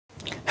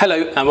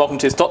Hello and welcome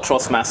to this Dr.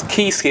 Ross Maths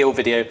key skill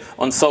video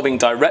on solving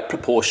direct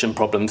proportion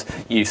problems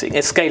using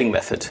a scaling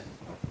method.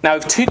 Now,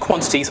 if two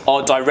quantities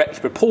are directly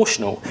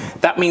proportional,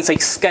 that means they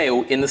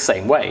scale in the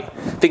same way.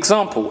 For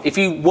example, if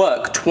you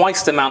work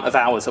twice the amount of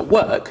hours at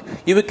work,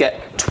 you would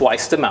get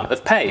twice the amount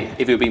of pay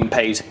if you were being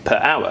paid per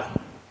hour.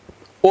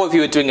 Or if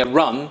you were doing a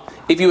run,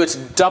 if you were to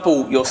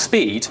double your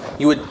speed,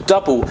 you would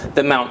double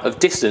the amount of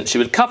distance you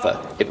would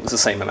cover if it was the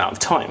same amount of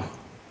time.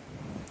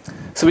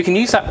 So we can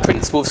use that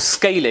principle of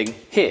scaling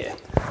here.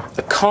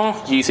 A car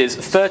uses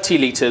 30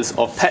 litres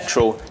of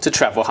petrol to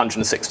travel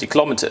 160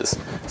 kilometres.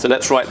 So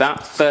let's write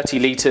that, 30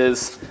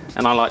 litres,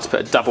 and I like to put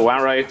a double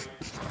arrow,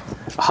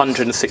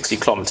 160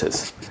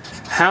 kilometres.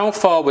 How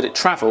far would it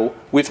travel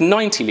with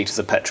 90 litres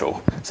of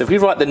petrol? So if we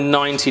write the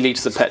 90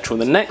 litres of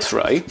petrol in the next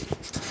row,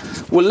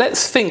 well,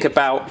 let's think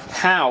about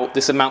how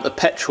this amount of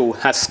petrol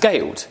has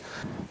scaled.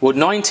 Well,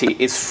 90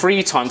 is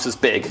 3 times as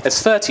big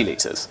as 30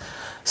 litres.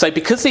 So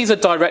because these are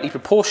directly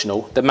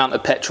proportional, the amount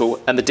of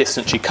petrol and the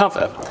distance you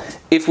cover,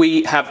 if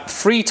we have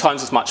 3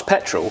 times as much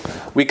petrol,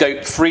 we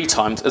go 3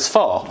 times as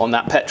far on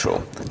that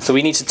petrol. So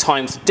we need to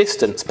times the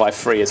distance by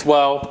 3 as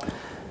well.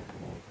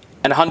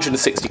 And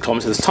 160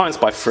 kilometres times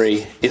by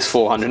 3 is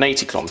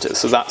 480 kilometres.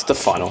 So that's the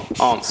final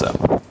answer.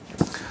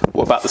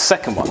 What about the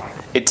second one?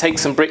 It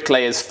takes some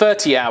bricklayers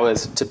 30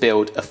 hours to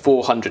build a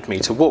 400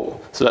 metre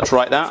wall. So let's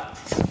write that,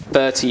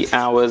 30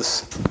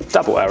 hours,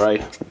 double arrow,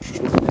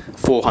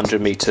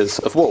 400 metres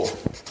of wall.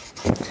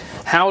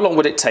 How long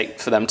would it take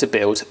for them to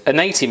build an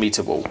 80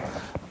 metre wall?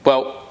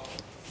 Well,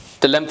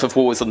 the length of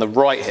wall is on the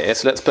right here,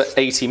 so let's put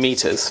 80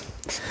 metres.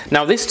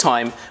 Now this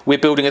time we're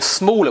building a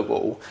smaller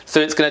wall, so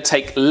it's going to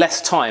take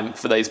less time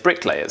for those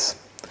bricklayers.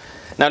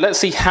 Now let's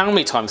see how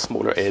many times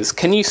smaller it is.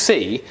 Can you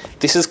see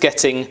this is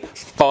getting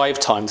 5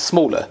 times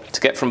smaller?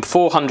 To get from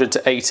 400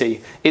 to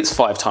 80, it's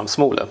 5 times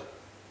smaller.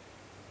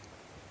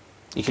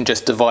 You can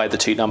just divide the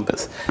two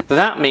numbers.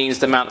 That means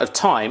the amount of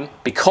time,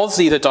 because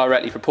these are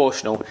directly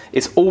proportional,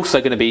 is also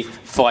going to be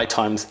 5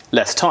 times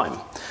less time.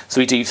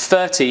 So we do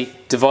 30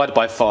 divided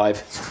by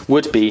 5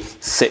 would be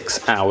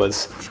 6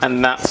 hours,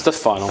 and that's the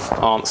final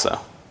answer.